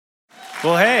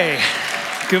Well, hey,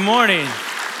 good morning.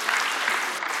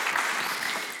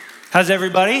 How's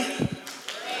everybody?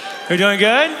 We're doing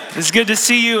good? It's good to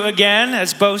see you again.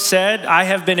 As Bo said, I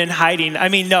have been in hiding.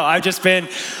 I've just been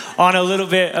on a little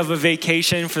bit of a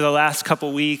vacation for the last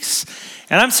couple weeks.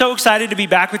 And I'm so excited to be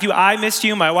back with you. I missed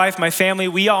you, my wife, my family.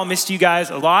 We all missed you guys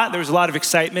a lot. There was a lot of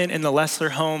excitement in the Lessler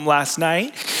home last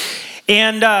night.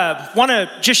 And want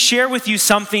to just share with you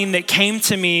something that came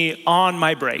to me on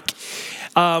my break.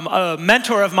 A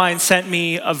mentor of mine sent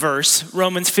me a verse,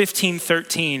 Romans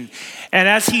 15:13. And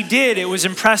as he did, it was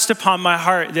impressed upon my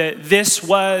heart that this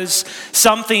was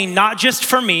something not just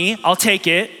for me, I'll take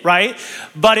it, right?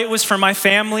 But it was for my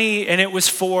family, and it was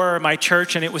for my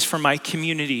church, and it was for my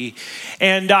community.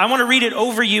 And I want to read it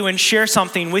over you and share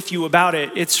something with you about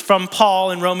it. It's from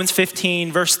Paul in Romans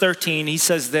 15, verse 13. He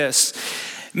says this,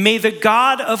 "May the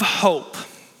God of hope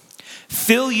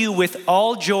fill you with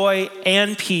all joy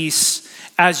and peace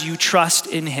as you trust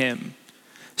in him,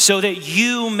 so that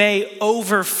you may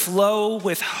overflow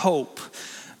with hope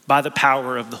by the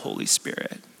power of the Holy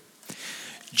Spirit."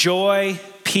 Joy,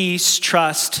 peace,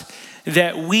 trust,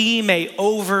 that we may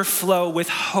overflow with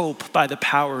hope by the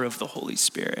power of the Holy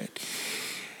Spirit.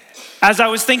 As I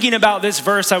was thinking about this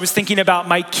verse, I was thinking about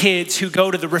my kids who go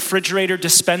to the refrigerator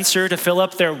dispenser to fill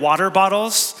up their water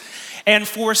bottles. And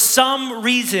for some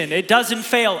reason, it doesn't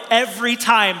fail every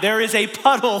time. There is a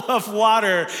puddle of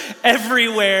water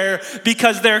everywhere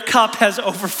because their cup has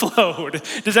overflowed.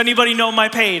 Does anybody know my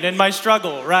pain and my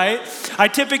struggle, right? I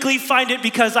typically find it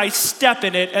because I step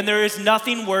in it, and there is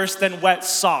nothing worse than wet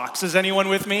socks. Is anyone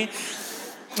with me?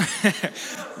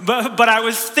 But I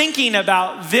was thinking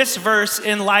about this verse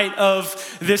in light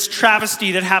of this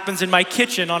travesty that happens in my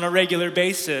kitchen on a regular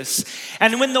basis.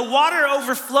 And when the water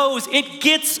overflows, it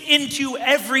gets into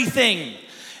everything.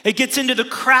 It gets into the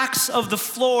cracks of the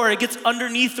floor. It gets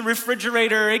underneath the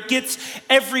refrigerator. It gets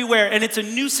everywhere, and it's a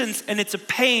nuisance and it's a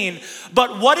pain.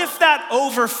 But what if that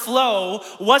overflow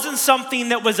wasn't something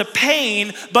that was a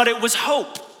pain, but it was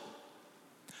hope?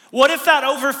 What if that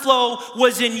overflow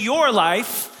was in your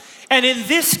life and in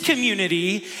this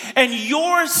community, and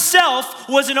yourself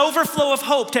was an overflow of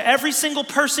hope to every single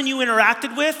person you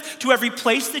interacted with, to every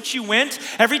place that you went,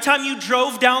 every time you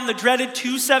drove down the dreaded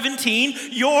 217,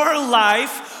 your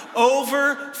life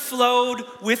overflowed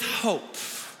with hope?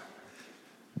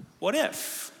 What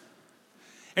if?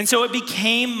 And so it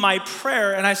became my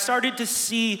prayer, and I started to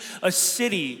see a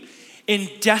city in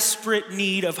desperate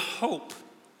need of hope.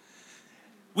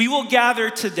 We will gather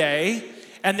today,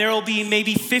 and there will be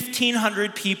maybe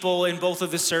 1,500 people in both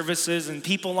of the services and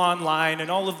people online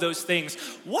and all of those things.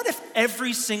 What if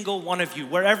every single one of you,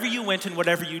 wherever you went and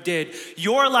whatever you did,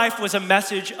 your life was a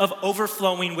message of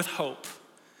overflowing with hope?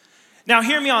 Now,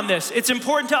 hear me on this. It's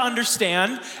important to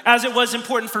understand, as it was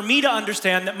important for me to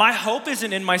understand, that my hope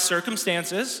isn't in my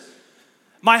circumstances.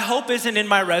 My hope isn't in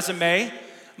my resume.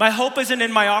 My hope isn't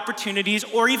in my opportunities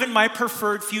or even my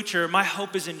preferred future. My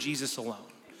hope is in Jesus alone.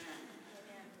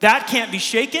 That can't be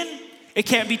shaken, it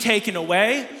can't be taken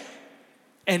away,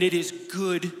 and it is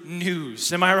good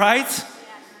news. Am I right? Yes.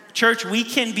 Church, we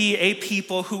can be a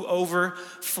people who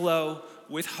overflow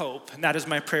with hope, and that is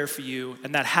my prayer for you,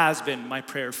 and that has been my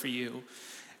prayer for you.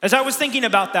 As I was thinking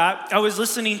about that, I was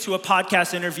listening to a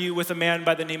podcast interview with a man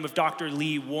by the name of Dr.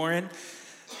 Lee Warren.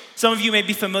 Some of you may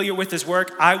be familiar with his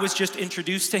work. I was just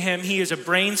introduced to him. He is a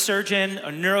brain surgeon, a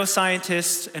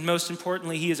neuroscientist, and most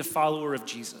importantly, he is a follower of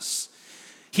Jesus.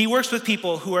 He works with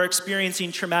people who are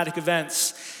experiencing traumatic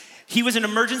events. He was an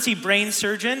emergency brain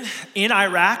surgeon in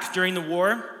Iraq during the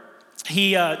war.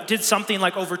 He did something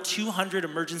like over 200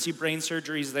 emergency brain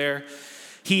surgeries there.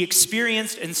 He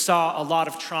experienced and saw a lot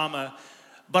of trauma.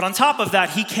 But on top of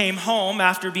that, he came home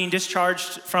after being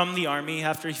discharged from the army,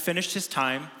 after he finished his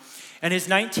time, and his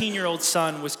 19-year-old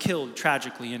son was killed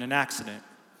tragically in an accident.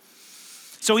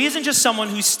 So he isn't just someone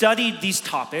who studied these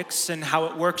topics and how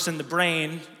it works in the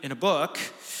brain in a book,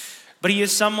 but he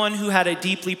is someone who had a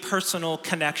deeply personal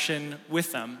connection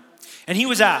with them. And he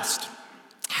was asked,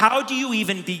 how do you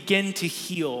even begin to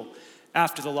heal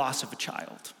after the loss of a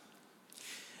child?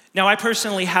 Now, I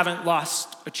personally haven't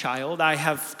lost a child. I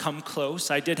have come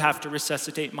close. I did have to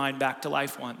resuscitate mine back to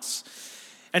life once.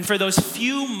 And for those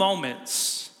few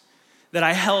moments that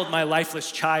I held my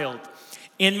lifeless child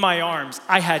in my arms,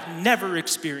 I had never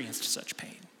experienced such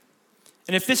pain.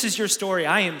 And if this is your story,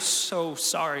 I am so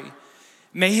sorry.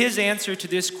 May his answer to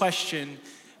this question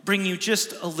bring you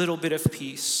just a little bit of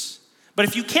peace. But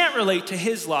if you can't relate to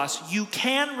his loss, you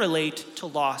can relate to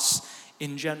loss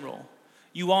in general.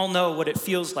 You all know what it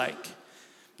feels like.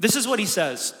 This is what he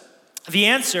says. The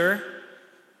answer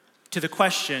to the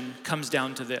question comes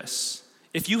down to this.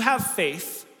 If you have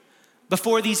faith,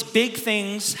 Before these big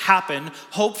things happen,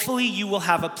 hopefully you will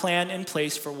have a plan in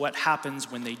place for what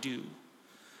happens when they do.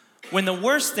 When the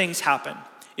worst things happen,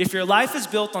 if your life is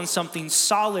built on something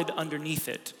solid underneath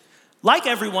it, like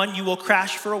everyone, you will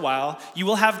crash for a while, you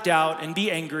will have doubt and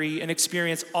be angry and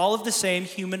experience all of the same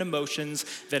human emotions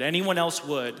that anyone else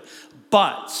would.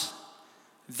 But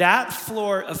that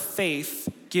floor of faith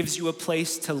gives you a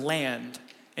place to land,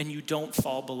 and you don't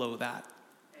fall below that.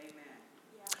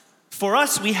 For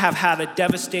us, we have had a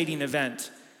devastating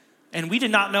event, and we did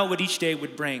not know what each day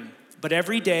would bring. But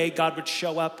every day, God would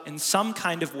show up in some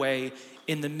kind of way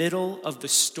in the middle of the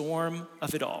storm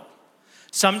of it all.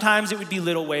 Sometimes it would be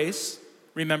little ways.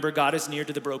 Remember, God is near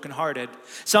to the brokenhearted.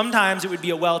 Sometimes it would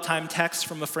be a well-timed text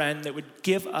from a friend that would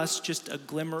give us just a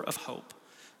glimmer of hope.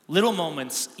 Little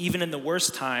moments, even in the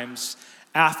worst times,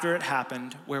 after it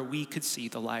happened, where we could see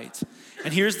the light.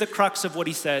 And here's the crux of what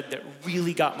he said that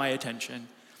really got my attention.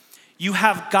 You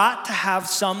have got to have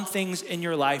some things in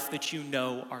your life that you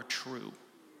know are true.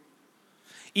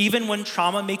 Even when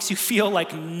trauma makes you feel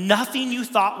like nothing you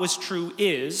thought was true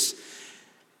is,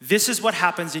 this is what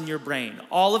happens in your brain.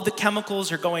 All of the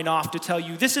chemicals are going off to tell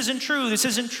you, this isn't true, this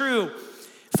isn't true.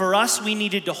 For us, we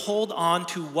needed to hold on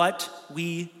to what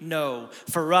we know.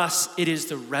 For us, it is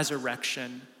the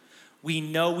resurrection. We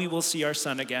know we will see our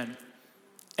son again.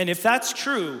 And if that's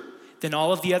true, then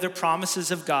all of the other promises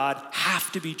of God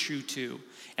have to be true too.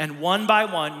 And one by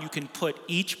one, you can put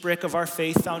each brick of our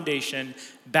faith foundation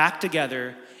back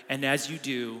together, and as you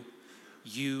do,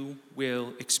 you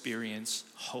will experience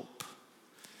hope.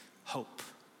 Hope.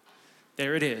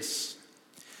 There it is.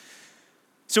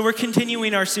 So we're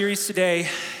continuing our series today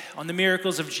on the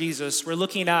miracles of Jesus. We're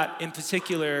looking at, in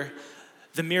particular,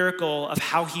 the miracle of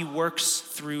how he works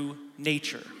through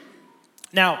nature.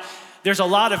 Now, there's a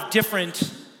lot of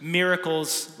different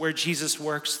miracles where Jesus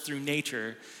works through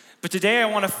nature. But today I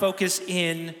want to focus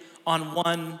in on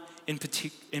one in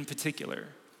particular.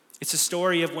 It's a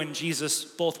story of when Jesus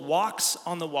both walks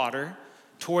on the water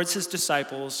towards his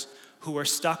disciples who are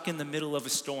stuck in the middle of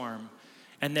a storm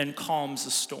and then calms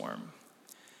the storm.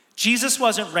 Jesus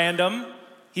wasn't random.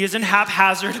 He isn't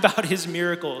haphazard about his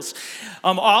miracles.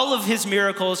 All of his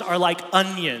miracles are like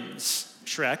onions,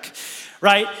 Shrek.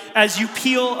 Right? As you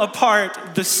peel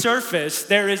apart the surface,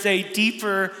 there is a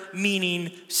deeper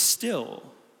meaning still.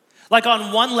 Like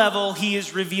on one level, he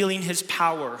is revealing his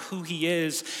power, who he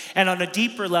is. And on a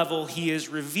deeper level, he is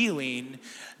revealing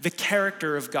the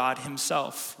character of God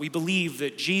himself. We believe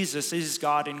that Jesus is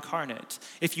God incarnate.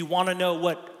 If you want to know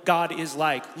what God is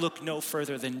like, look no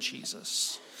further than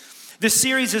Jesus. This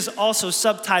series is also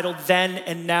subtitled Then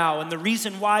and Now, and the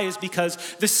reason why is because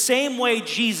the same way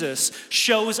Jesus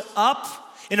shows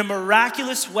up in a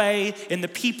miraculous way in the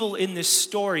people in this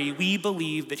story, we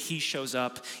believe that he shows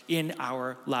up in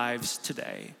our lives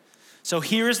today. So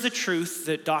here is the truth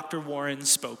that Dr. Warren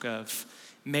spoke of.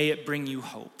 May it bring you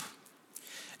hope.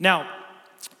 Now,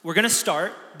 we're going to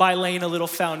start by laying a little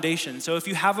foundation. So if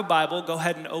you have a Bible, go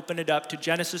ahead and open it up to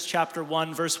Genesis chapter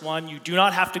 1, verse 1. You do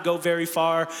not have to go very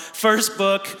far. First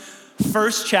book,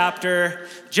 first chapter,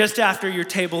 just after your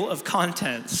table of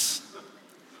contents.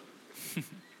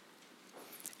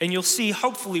 And you'll see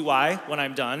hopefully why, when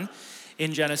I'm done,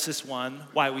 in Genesis 1,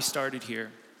 why we started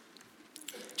here.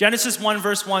 Genesis 1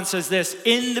 verse 1 says this,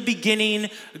 "In the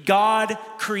beginning, God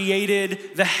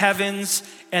created the heavens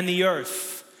and the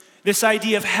earth." This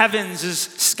idea of heavens is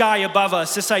sky above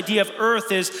us. This idea of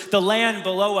earth is the land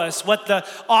below us. What the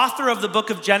author of the book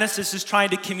of Genesis is trying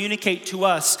to communicate to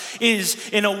us is,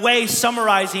 in a way,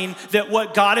 summarizing that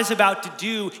what God is about to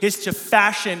do is to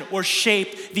fashion or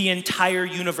shape the entire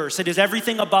universe. It is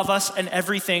everything above us and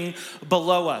everything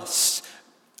below us.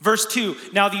 Verse 2,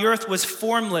 "Now the earth was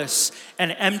formless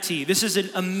and empty." This is an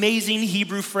amazing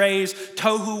Hebrew phrase,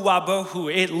 tohu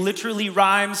wabohu. It literally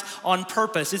rhymes on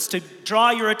purpose. It's to draw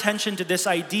your attention to this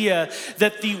idea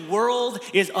that the world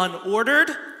is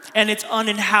unordered and it's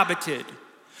uninhabited.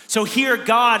 So here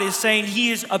God is saying he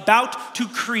is about to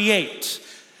create.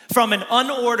 From an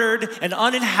unordered and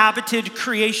uninhabited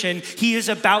creation, he is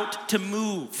about to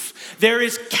move. There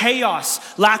is chaos,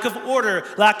 lack of order,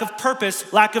 lack of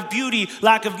purpose, lack of beauty,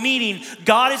 lack of meaning.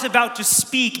 God is about to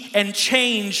speak and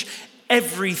change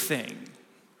everything.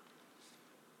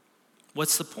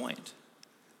 What's the point?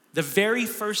 The very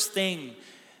first thing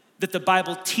that the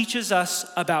Bible teaches us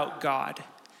about God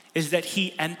is that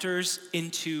he enters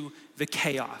into the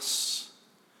chaos.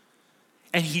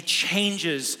 And he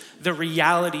changes the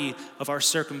reality of our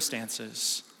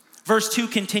circumstances. Verse 2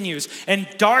 continues, "And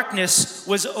darkness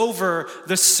was over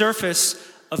the surface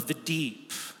of the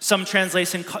deep." Some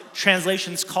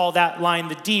translations call that line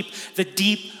the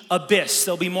deep abyss.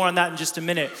 There'll be more on that in just a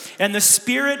minute. And the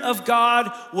Spirit of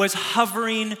God was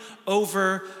hovering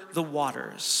over the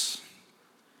waters.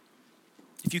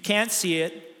 If you can't see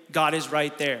it, God is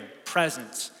right there,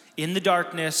 present in the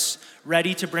darkness,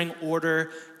 ready to bring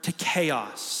order to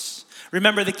chaos.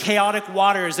 Remember, the chaotic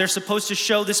waters, they're supposed to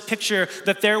show this picture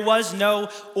that there was no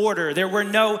order, there were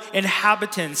no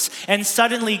inhabitants, and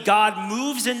suddenly God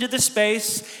moves into the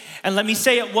space, and let me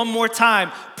say it one more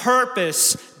time,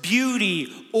 purpose,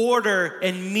 beauty, order,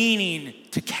 and meaning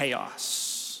to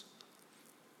chaos.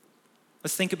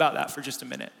 Let's think about that for just a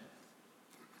minute.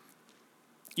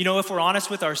 You know, if we're honest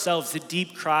with ourselves, the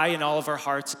deep cry in all of our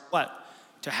hearts, what?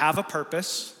 To have a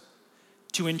purpose,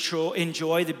 to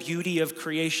enjoy the beauty of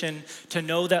creation, to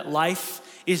know that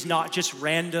life is not just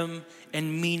random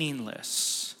and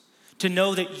meaningless, to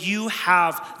know that you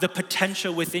have the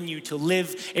potential within you to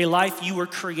live a life you were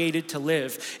created to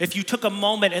live. If you took a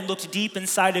moment and looked deep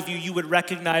inside of you, you would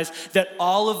recognize that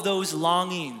all of those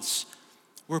longings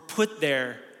were put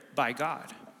there by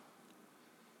God.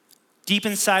 Deep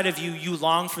inside of you, you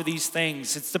long for these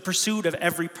things. It's the pursuit of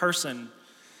every person.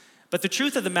 But the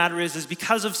truth of the matter is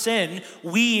because of sin,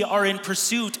 we are in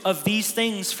pursuit of these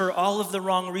things for all of the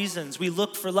wrong reasons. We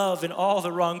look for love in all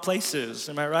the wrong places.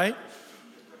 Am I right?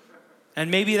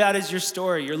 And maybe that is your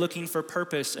story. You're looking for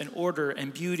purpose and order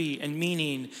and beauty and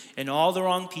meaning in all the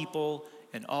wrong people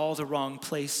and all the wrong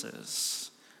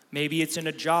places. Maybe it's in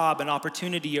a job, an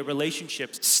opportunity, a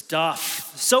relationship,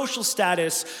 stuff, social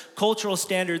status, cultural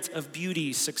standards of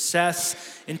beauty,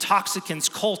 success, intoxicants,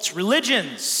 cults,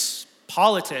 religions,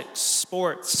 politics,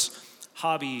 sports,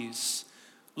 hobbies,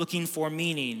 looking for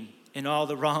meaning in all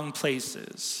the wrong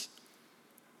places.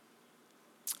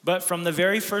 But from the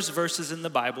very first verses in the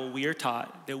Bible, we are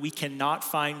taught that we cannot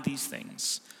find these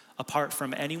things apart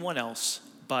from anyone else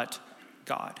but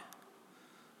God.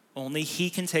 Only He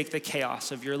can take the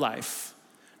chaos of your life,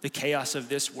 the chaos of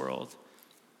this world,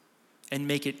 and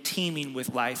make it teeming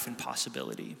with life and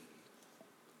possibility.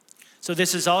 So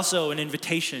this is also an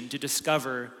invitation to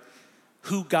discover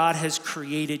who God has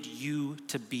created you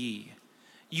to be.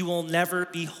 You will never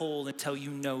be whole until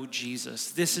you know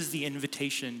Jesus. This is the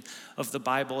invitation of the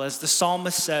Bible. As the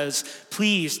psalmist says,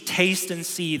 please taste and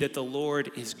see that the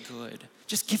Lord is good.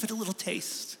 Just give it a little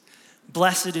taste.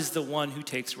 Blessed is the one who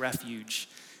takes refuge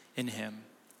in Him.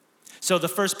 So the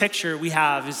first picture we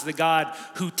have is the God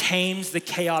who tames the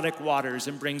chaotic waters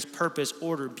and brings purpose,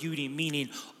 order, beauty, meaning.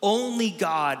 Only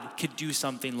God could do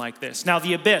something like this. Now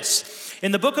the abyss.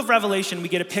 In the book of Revelation, we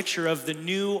get a picture of the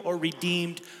new or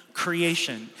redeemed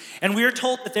creation. And we are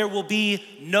told that there will be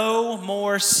no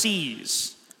more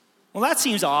seas. Well, that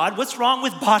seems odd. What's wrong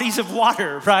with bodies of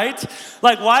water, right?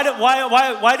 Like,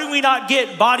 why do we not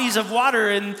get bodies of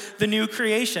water in the new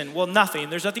creation? Well, nothing.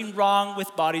 There's nothing wrong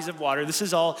with bodies of water. This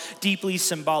is all deeply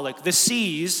symbolic. The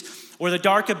seas, or the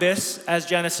dark abyss, as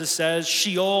Genesis says,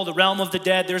 Sheol, the realm of the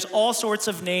dead, there's all sorts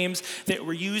of names that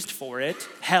were used for it,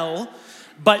 hell,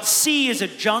 but sea is a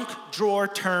junk drawer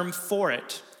term for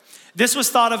it. This was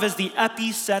thought of as the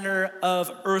epicenter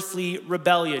of earthly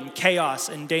rebellion, chaos,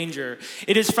 and danger.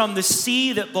 It is from the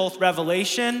sea that both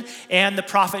Revelation and the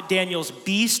prophet Daniel's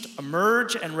beast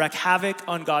emerge and wreak havoc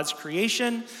on God's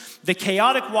creation. The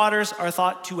chaotic waters are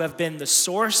thought to have been the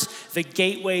source, the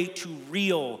gateway to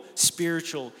real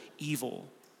spiritual evil.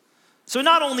 So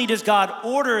not only does God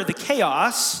order the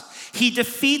chaos, He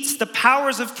defeats the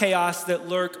powers of chaos that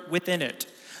lurk within it.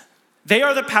 They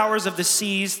are the powers of the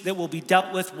seas that will be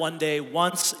dealt with one day,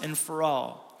 once and for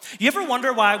all. You ever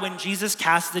wonder why when Jesus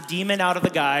casts the demon out of the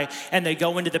guy and they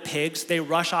go into the pigs, they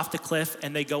rush off the cliff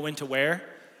and they go into where?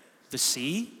 The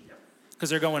sea? Because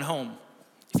they're going home.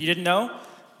 If you didn't know,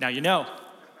 now you know.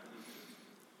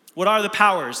 What are the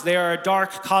powers? They are a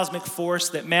dark cosmic force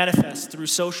that manifests through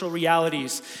social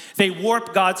realities. They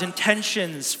warp God's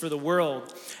intentions for the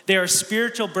world. They are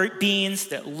spiritual beings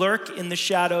that lurk in the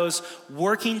shadows,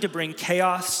 working to bring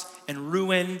chaos and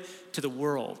ruin to the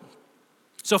world.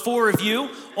 So for review,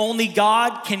 only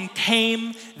God can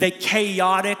tame the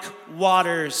chaotic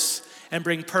waters and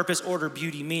bring purpose, order,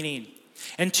 beauty, meaning.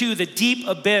 And two, the deep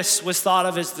abyss was thought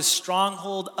of as the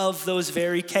stronghold of those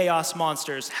very chaos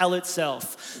monsters, hell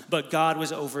itself, but God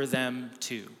was over them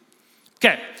too.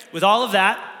 Okay, with all of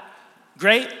that,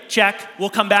 great, check, we'll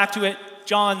come back to it.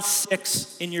 John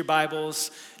 6 in your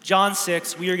Bibles. John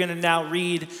 6, we are going to now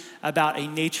read about a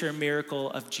nature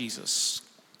miracle of Jesus.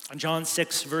 John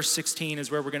 6, verse 16 is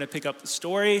where we're going to pick up the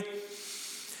story.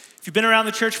 If you've been around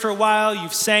the church for a while,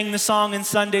 you've sang the song in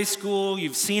Sunday school,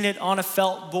 you've seen it on a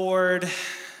felt board.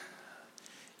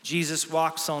 Jesus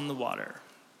walks on the water.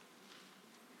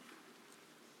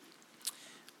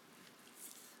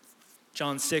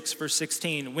 John 6, verse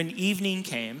 16, when evening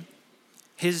came,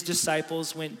 his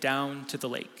disciples went down to the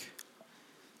lake,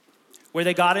 where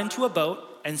they got into a boat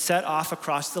and set off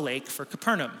across the lake for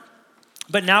Capernaum.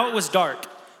 But now it was dark,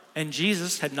 and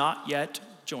Jesus had not yet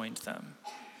joined them.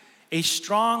 A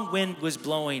strong wind was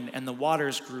blowing, and the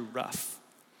waters grew rough.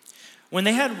 When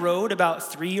they had rowed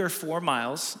about 3 or 4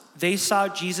 miles, they saw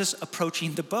Jesus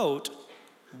approaching the boat,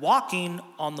 walking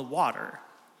on the water,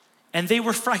 and they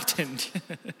were frightened.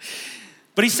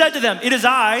 But he said to them, "It is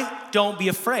I, don't be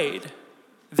afraid."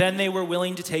 Then they were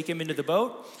willing to take him into the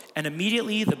boat, and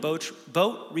immediately the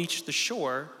boat reached the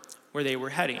shore where they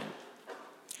were heading.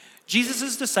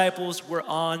 Jesus' disciples were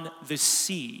on the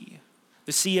Sea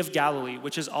of Galilee,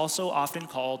 which is also often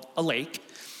called a lake.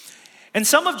 And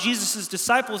some of Jesus'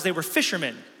 disciples, they were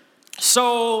fishermen.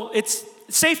 So it's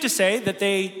safe to say that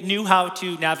they knew how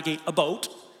to navigate a boat,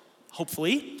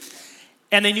 hopefully.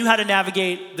 And they knew how to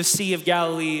navigate the Sea of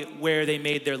Galilee where they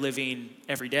made their living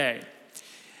every day.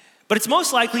 But it's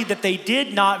most likely that they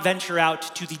did not venture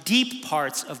out to the deep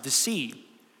parts of the sea,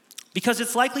 because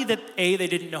it's likely that A, they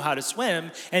didn't know how to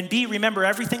swim, and B, remember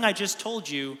everything I just told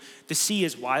you, the sea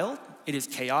is wild, it is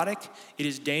chaotic, it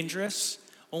is dangerous.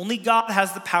 Only God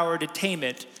has the power to tame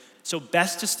it, so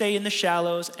best to stay in the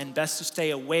shallows and best to stay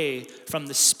away from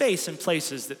the space and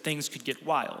places that things could get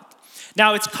wild.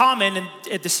 Now, it's common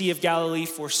at the Sea of Galilee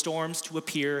for storms to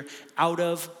appear out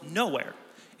of nowhere.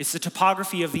 It's the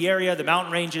topography of the area, the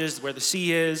mountain ranges, where the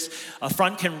sea is. A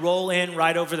front can roll in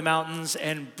right over the mountains,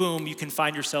 and boom, you can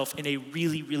find yourself in a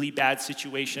really, really bad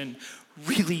situation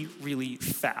really, really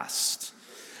fast.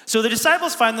 So the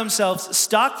disciples find themselves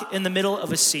stuck in the middle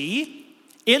of a sea,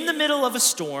 in the middle of a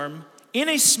storm, in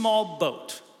a small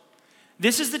boat.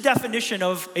 This is the definition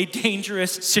of a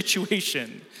dangerous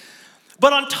situation.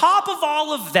 But on top of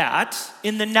all of that,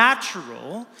 in the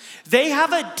natural, they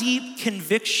have a deep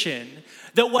conviction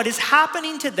that what is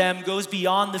happening to them goes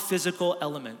beyond the physical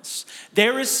elements.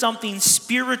 There is something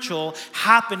spiritual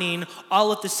happening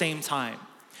all at the same time.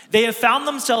 They have found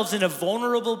themselves in a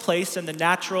vulnerable place in the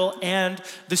natural and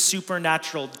the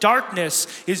supernatural. Darkness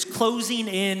is closing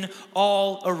in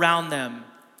all around them.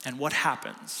 And what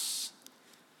happens?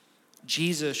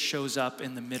 Jesus shows up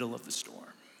in the middle of the storm.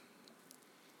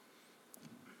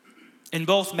 In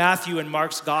both Matthew and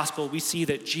Mark's gospel, we see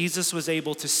that Jesus was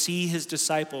able to see his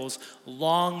disciples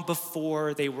long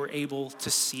before they were able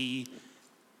to see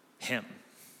him.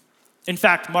 In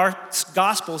fact, Mark's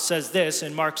gospel says this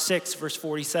in Mark 6, verse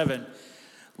 47.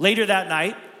 Later that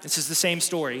night, this is the same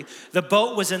story, the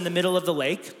boat was in the middle of the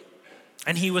lake,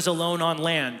 and he was alone on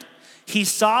land. He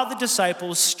saw the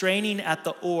disciples straining at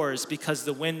the oars because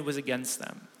the wind was against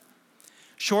them.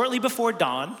 Shortly before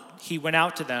dawn, he went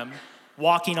out to them,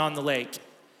 walking on the lake.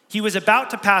 He was about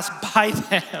to pass by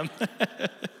them.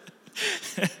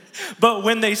 But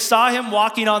when they saw him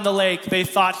walking on the lake, they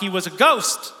thought he was a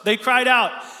ghost. They cried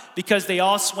out because they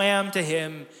all swam to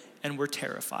him and were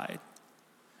terrified.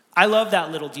 I love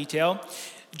that little detail.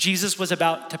 Jesus was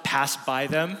about to pass by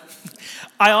them.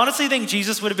 I honestly think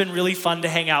Jesus would have been really fun to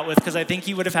hang out with because I think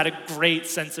he would have had a great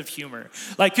sense of humor.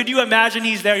 Like, could you imagine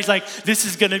he's there? He's like, this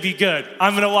is going to be good.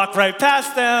 I'm going to walk right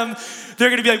past them. They're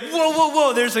going to be like, whoa, whoa,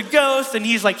 whoa, there's a ghost. And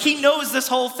he's like, he knows this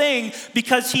whole thing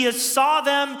because he has saw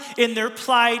them in their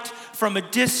plight from a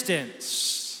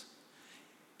distance.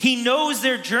 He knows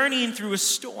they're journeying through a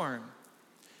storm.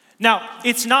 Now,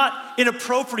 it's not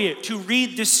inappropriate to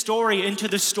read this story into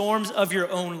the storms of your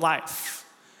own life,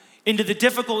 into the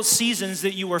difficult seasons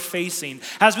that you are facing.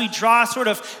 As we draw sort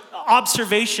of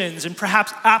observations and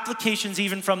perhaps applications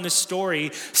even from this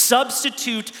story,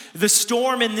 substitute the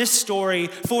storm in this story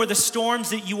for the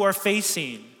storms that you are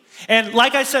facing. And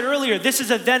like I said earlier, this is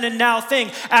a then and now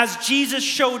thing. As Jesus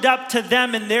showed up to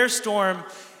them in their storm,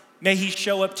 may he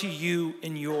show up to you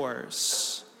in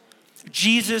yours.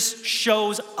 Jesus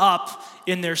shows up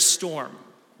in their storm,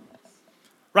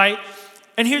 right?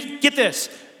 And here, get this.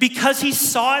 Because he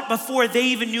saw it before they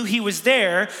even knew he was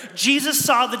there, Jesus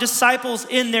saw the disciples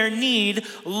in their need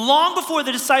long before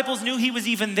the disciples knew he was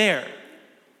even there.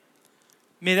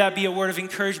 May that be a word of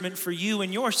encouragement for you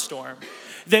in your storm.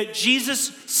 That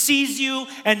Jesus sees you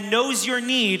and knows your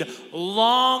need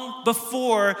long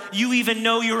before you even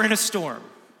know you're in a storm.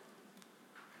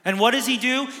 And what does he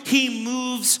do? He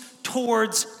moves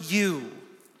towards you.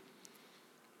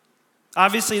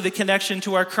 Obviously, the connection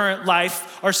to our current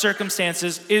life, our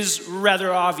circumstances, is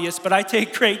rather obvious, but I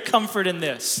take great comfort in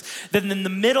this, that in the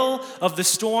middle of the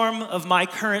storm of my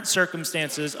current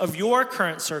circumstances, of your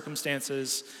current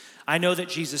circumstances, I know that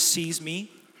Jesus sees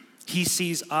me, he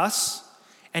sees us,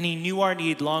 and he knew our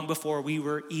need long before we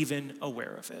were even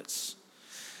aware of it.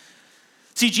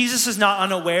 See, Jesus is not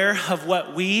unaware of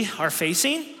what we are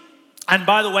facing. And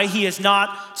by the way, he is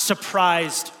not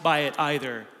surprised by it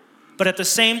either. But at the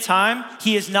same time,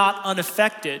 he is not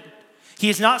unaffected. He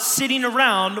is not sitting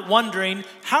around wondering,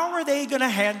 how are they going to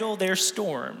handle their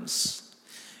storms?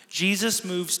 Jesus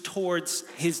moves towards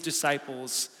his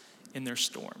disciples in their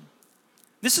storm.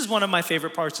 This is one of my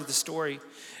favorite parts of the story.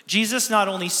 Jesus not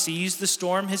only sees the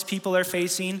storm his people are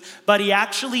facing, but he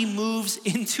actually moves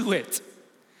into it.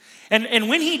 And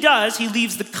when he does, he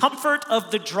leaves the comfort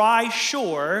of the dry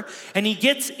shore and he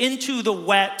gets into the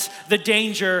wet, the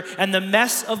danger, and the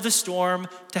mess of the storm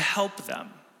to help them.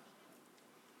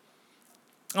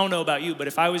 I don't know about you, but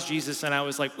if I was Jesus and I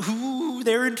was like, ooh,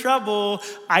 they're in trouble,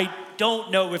 I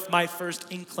don't know if my first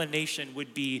inclination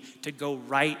would be to go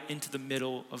right into the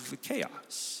middle of the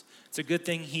chaos. It's a good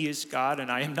thing he is God and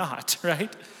I am not,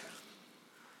 right?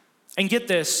 And get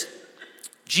this,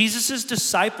 Jesus'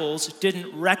 disciples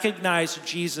didn't recognize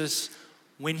Jesus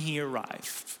when he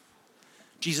arrived.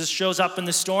 Jesus shows up in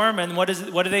the storm, and what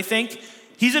do they think?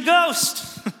 He's a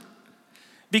ghost.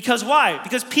 Because why?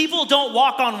 Because people don't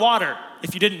walk on water,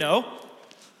 if you didn't know.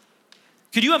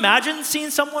 Could you imagine seeing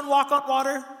someone walk on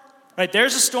water? Right,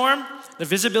 there's a storm. The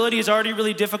visibility is already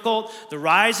really difficult. The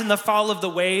rise and the fall of the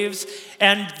waves.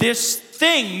 And this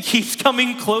thing keeps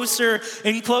coming closer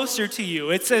and closer to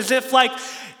you. It's as if like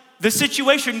the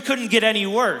situation couldn't get any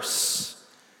worse.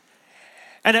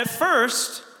 And at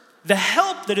first, the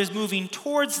help that is moving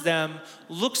towards them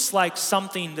looks like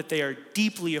something that they are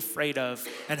deeply afraid of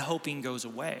and hoping goes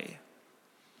away.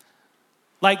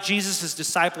 Like Jesus'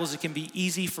 disciples, it can be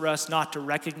easy for us not to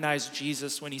recognize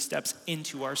Jesus when he steps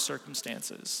into our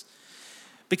circumstances,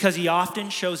 because he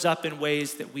often shows up in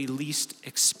ways that we least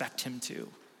expect him to.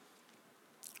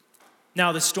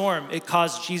 Now, the storm, it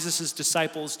caused Jesus'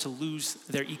 disciples to lose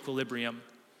their equilibrium.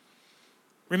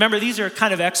 Remember, these are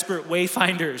kind of expert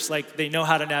wayfinders, like they know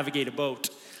how to navigate a boat.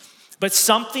 But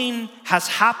something has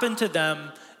happened to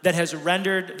them that has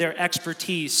rendered their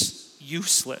expertise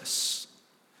useless.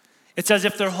 It's as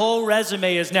if their whole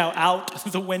resume is now out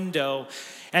the window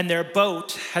and their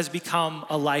boat has become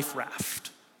a life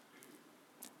raft.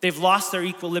 They've lost their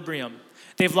equilibrium.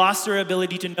 They've lost their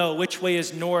ability to know which way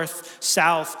is north,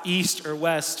 south, east, or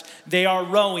west. They are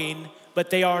rowing,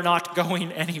 but they are not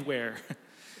going anywhere.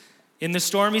 In the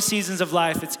stormy seasons of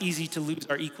life, it's easy to lose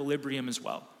our equilibrium as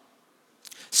well.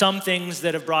 Some things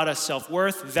that have brought us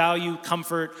self-worth, value,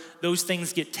 comfort, those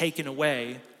things get taken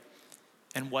away.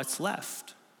 And what's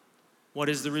left? What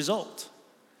is the result?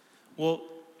 Well,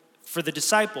 for the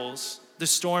disciples, the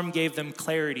storm gave them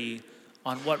clarity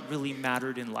on what really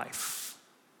mattered in life.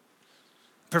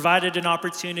 Provided an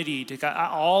opportunity to,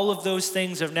 all of those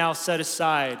things are now set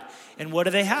aside. And what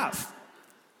do they have?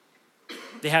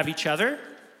 They have each other,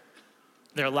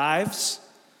 their lives,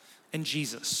 and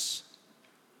Jesus.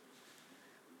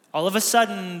 All of a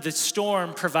sudden, the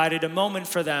storm provided a moment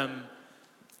for them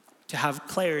to have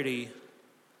clarity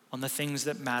on the things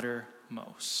that matter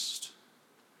most.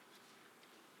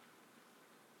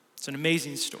 It's an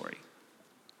amazing story.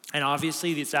 And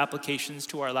obviously, its applications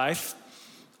to our life,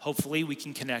 hopefully we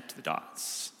can connect the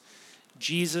dots.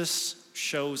 Jesus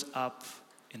shows up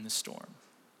in the storm,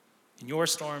 in your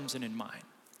storms and in mine.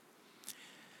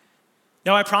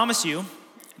 Now, I promise you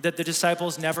that the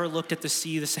disciples never looked at the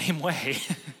sea the same way.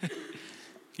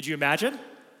 Could you imagine?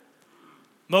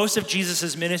 Most of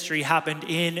Jesus' ministry happened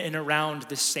in and around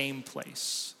the same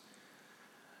place.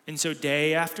 And so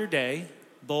day after day,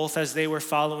 both as they were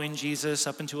following Jesus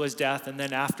up until his death and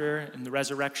then after in the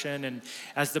resurrection and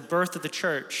as the birth of the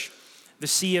church, the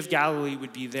Sea of Galilee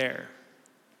would be there.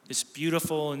 This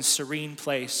beautiful and serene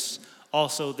place,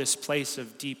 also this place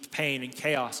of deep pain and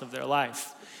chaos of their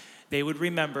life. They would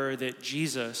remember that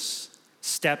Jesus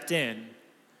stepped in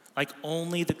like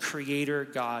only the Creator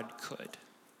God could.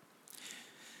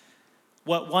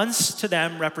 What once to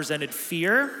them represented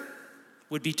fear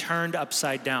would be turned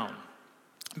upside down,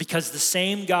 because the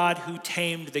same God who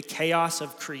tamed the chaos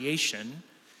of creation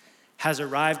has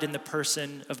arrived in the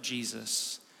person of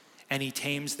Jesus, and he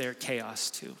tames their chaos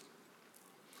too.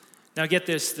 Now get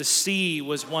this, the sea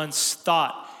was once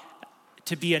thought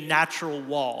to be a natural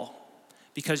wall,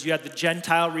 because you had the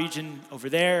Gentile region over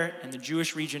there and the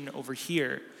Jewish region over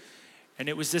here. And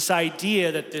it was this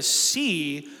idea that this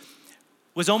sea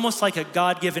was almost like a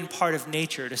God-given part of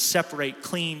nature to separate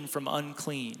clean from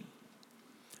unclean.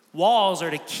 Walls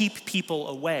are to keep people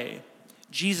away.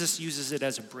 Jesus uses it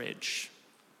as a bridge.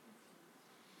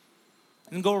 He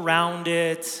doesn't go around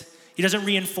it. He doesn't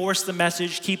reinforce the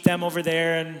message, keep them over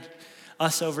there and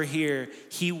us over here.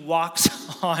 He walks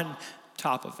on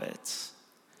top of it.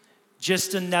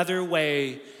 Just another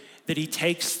way that he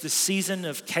takes the season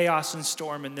of chaos and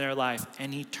storm in their life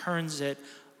and he turns it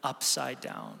upside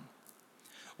down.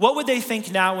 What would they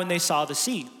think now when they saw the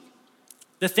sea?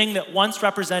 The thing that once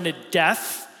represented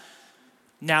death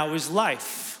now is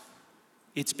life.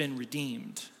 It's been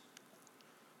redeemed.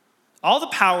 All the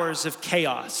powers of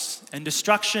chaos and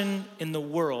destruction in the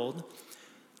world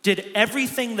did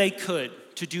everything they could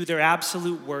to do their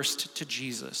absolute worst to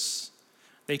Jesus.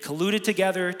 They colluded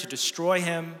together to destroy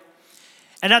him.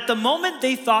 And at the moment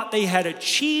they thought they had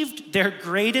achieved their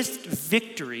greatest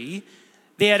victory,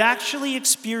 they had actually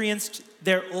experienced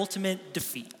their ultimate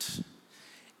defeat.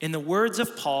 In the words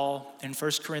of Paul in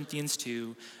 1 Corinthians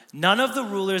 2, none of the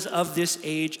rulers of this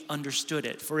age understood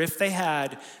it, for if they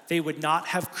had, they would not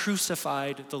have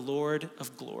crucified the Lord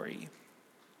of glory.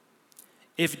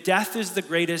 If death is the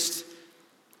greatest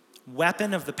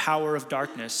weapon of the power of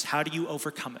darkness, how do you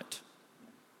overcome it?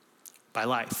 By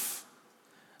life.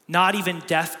 Not even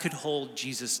death could hold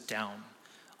Jesus down.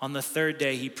 On the third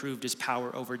day, he proved his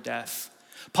power over death.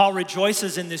 Paul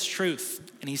rejoices in this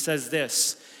truth, and he says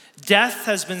this, death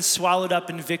has been swallowed up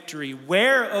in victory.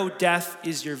 Where, O death,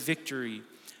 is your victory?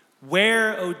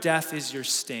 Where, O death, is your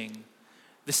sting?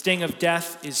 The sting of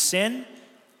death is sin,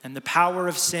 and the power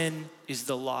of sin is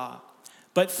the law.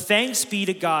 But thanks be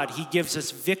to God, he gives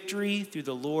us victory through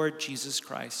the Lord Jesus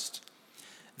Christ.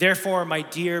 Therefore, my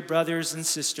dear brothers and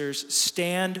sisters,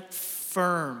 stand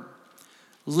firm.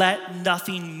 Let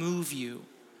nothing move you.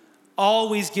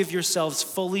 Always give yourselves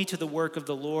fully to the work of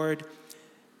the Lord,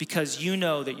 because you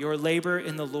know that your labor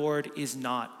in the Lord is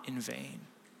not in vain.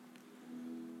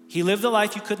 He lived the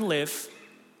life you couldn't live.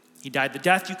 He died the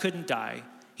death you couldn't die.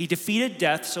 He defeated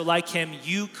death so like him,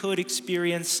 you could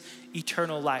experience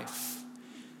eternal life.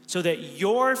 So that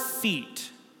your feet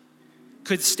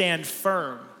could stand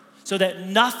firm. So that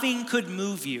nothing could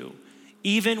move you,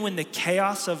 even when the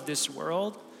chaos of this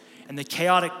world and the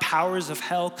chaotic powers of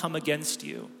hell come against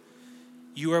you.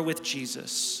 You are with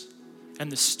Jesus,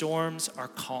 and the storms are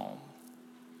calm.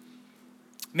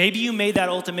 Maybe you made that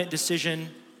ultimate decision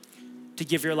to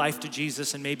give your life to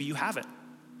Jesus, and maybe you haven't.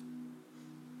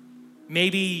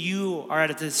 Maybe you are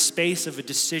at the space of a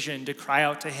decision to cry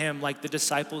out to him like the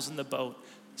disciples in the boat,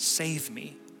 save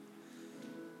me.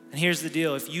 And here's the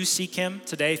deal, if you seek him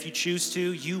today, if you choose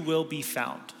to, you will be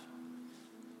found.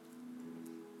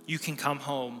 You can come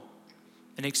home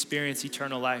and experience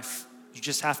eternal life. You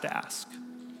just have to ask.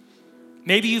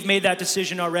 Maybe you've made that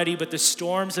decision already, but the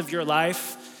storms of your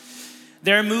life,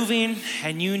 they're moving,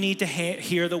 and you need to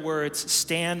hear the words,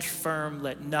 stand firm,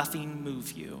 let nothing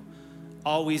move you.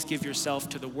 Always give yourself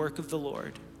to the work of the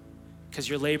Lord, because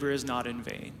your labor is not in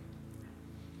vain.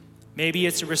 Maybe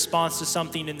it's a response to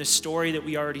something in the story that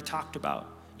we already talked about.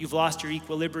 You've lost your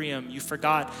equilibrium. You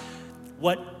forgot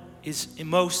what is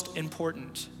most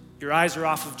important. Your eyes are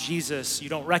off of Jesus. You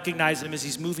don't recognize him as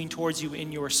he's moving towards you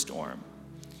in your storm.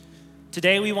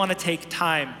 Today we want to take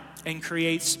time and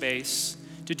create space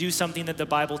to do something that the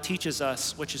Bible teaches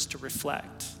us, which is to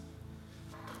reflect.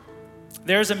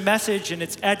 There's a message, and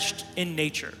it's etched in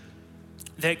nature,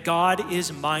 that God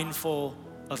is mindful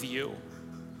of you.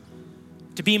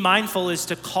 To be mindful is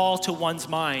to call to one's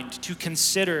mind, to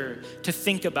consider, to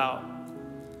think about.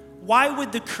 Why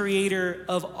would the creator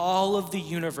of all of the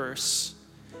universe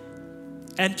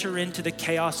enter into the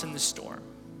chaos and the storm?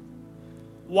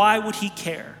 Why would he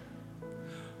care?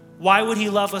 Why would he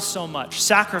love us so much,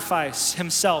 sacrifice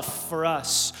himself for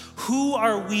us? Who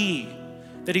are we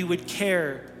that he would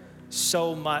care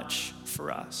so much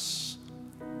for us?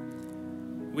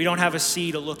 We don't have a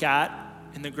sea to look at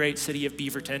in the great city of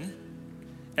Beaverton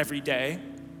every day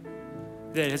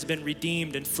that has been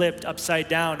redeemed and flipped upside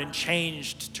down and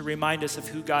changed to remind us of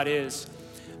who God is.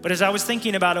 But as I was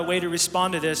thinking about a way to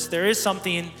respond to this, there is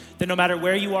something that no matter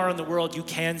where you are in the world, you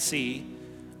can see,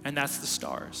 and that's the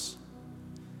stars.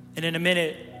 And in a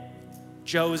minute,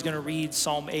 Joe is going to read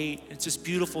Psalm 8. It's this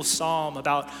beautiful psalm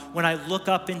about when I look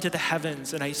up into the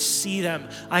heavens and I see them,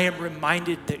 I am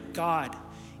reminded that God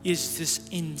is this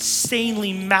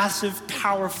insanely massive,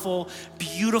 powerful,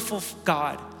 beautiful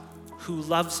God who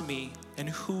loves me. And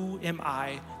who am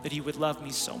I that he would love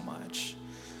me so much?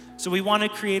 So we want to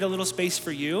create a little space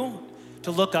for you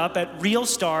to look up at real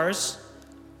stars,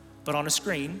 but on a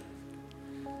screen.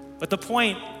 But the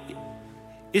point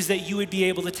is that you would be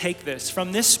able to take this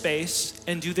from this space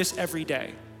and do this every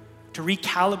day, to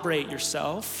recalibrate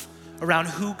yourself around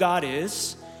who God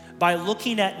is by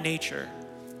looking at nature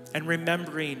and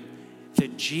remembering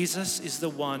that Jesus is the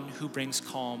one who brings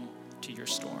calm to your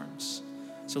storms.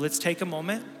 So let's take a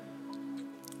moment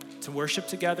to worship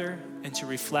together and to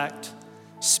reflect.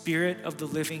 Spirit of the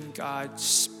living God,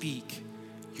 speak.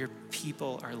 Your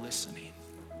people are listening.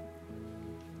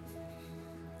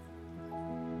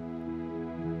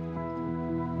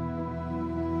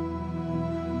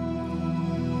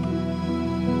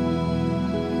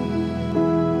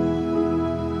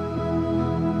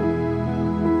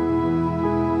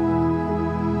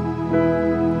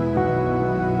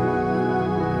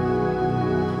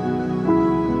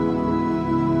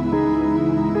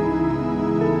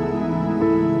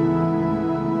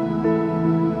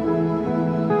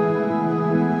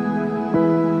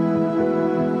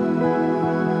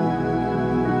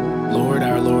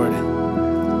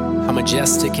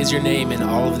 majestic is your name in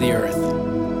all of the earth.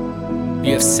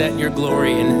 You have set your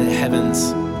glory in the heavens.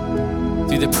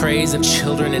 Through the praise of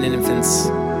children and infants,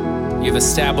 you have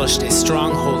established a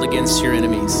stronghold against your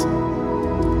enemies,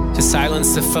 to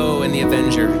silence the foe and the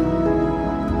avenger.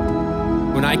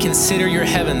 When I consider your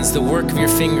heavens, the work of your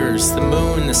fingers, the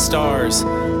moon, the stars,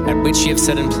 at which you have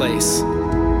set in place,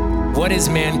 what is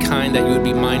mankind that you would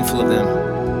be mindful of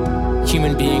them,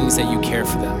 human beings that you care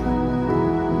for them?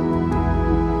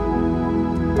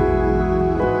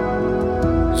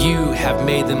 You have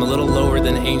made them a little lower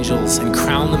than angels and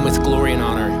crowned them with glory and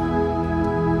honor.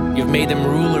 You have made them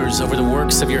rulers over the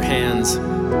works of your hands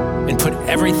and put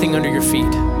everything under your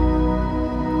feet,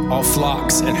 all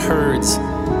flocks and herds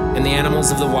and the animals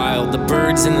of the wild, the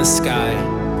birds in the sky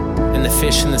and the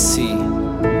fish in the sea,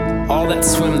 all that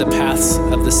swim the paths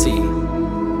of the sea.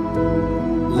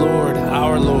 Lord,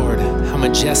 our Lord, how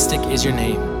majestic is your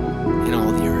name in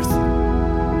all the earth.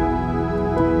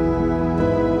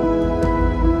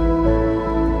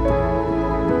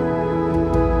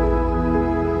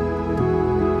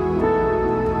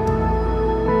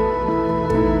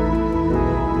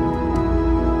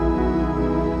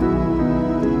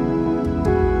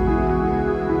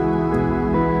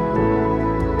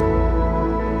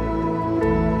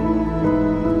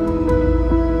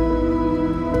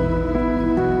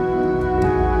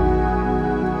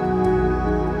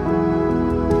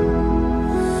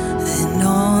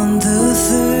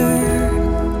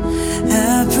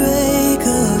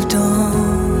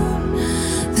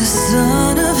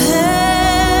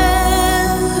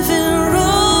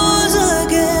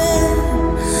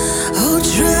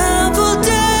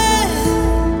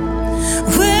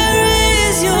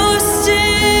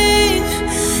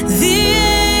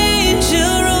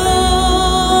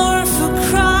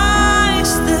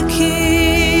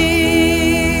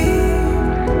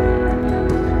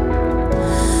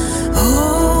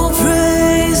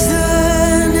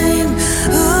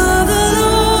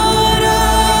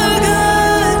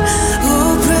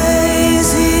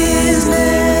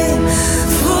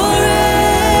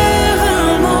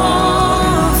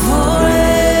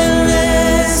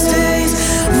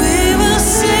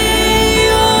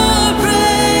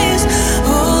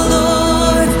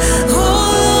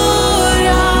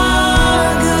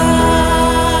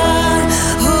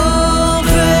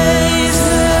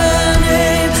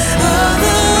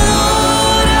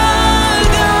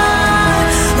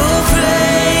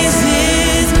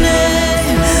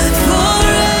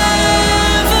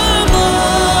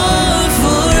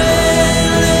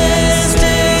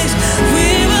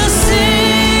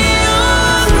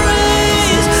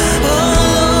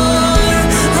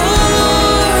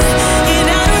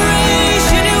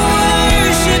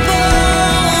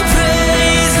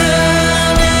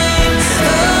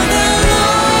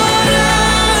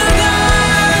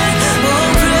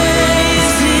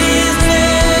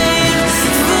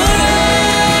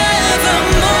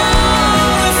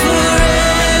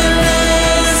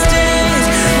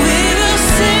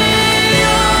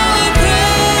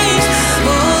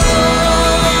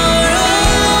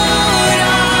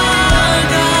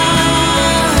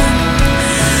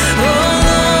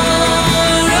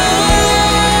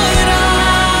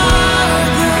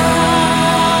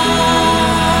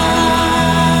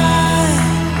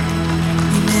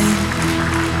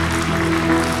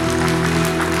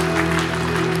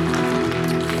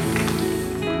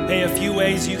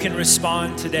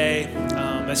 Respond today.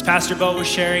 As Pastor Bo was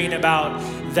sharing about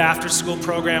the after-school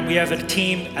program, we have a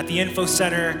team at the Info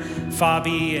Center,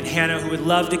 Fabi and Hannah, who would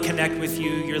love to connect with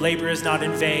you. Your labor is not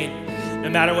in vain. No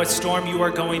matter what storm you are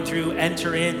going through,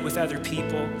 enter in with other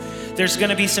people. There's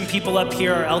going to be some people up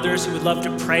here, our elders, who would love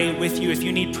to pray with you. If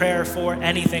you need prayer for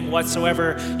anything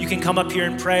whatsoever, you can come up here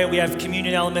and pray. We have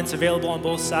communion elements available on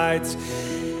both sides.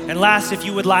 And last, if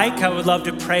you would like, I would love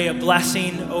to pray a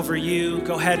blessing over you.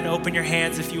 Go ahead and open your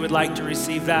hands if you would like to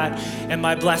receive that. And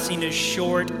my blessing is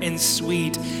short and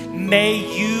sweet. May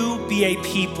you be a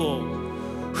people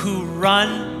who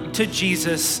run to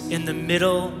Jesus in the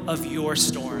middle of your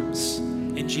storms.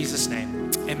 In Jesus'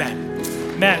 name, amen.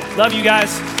 Amen. Love you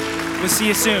guys. We'll see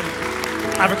you soon.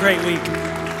 Have a great week.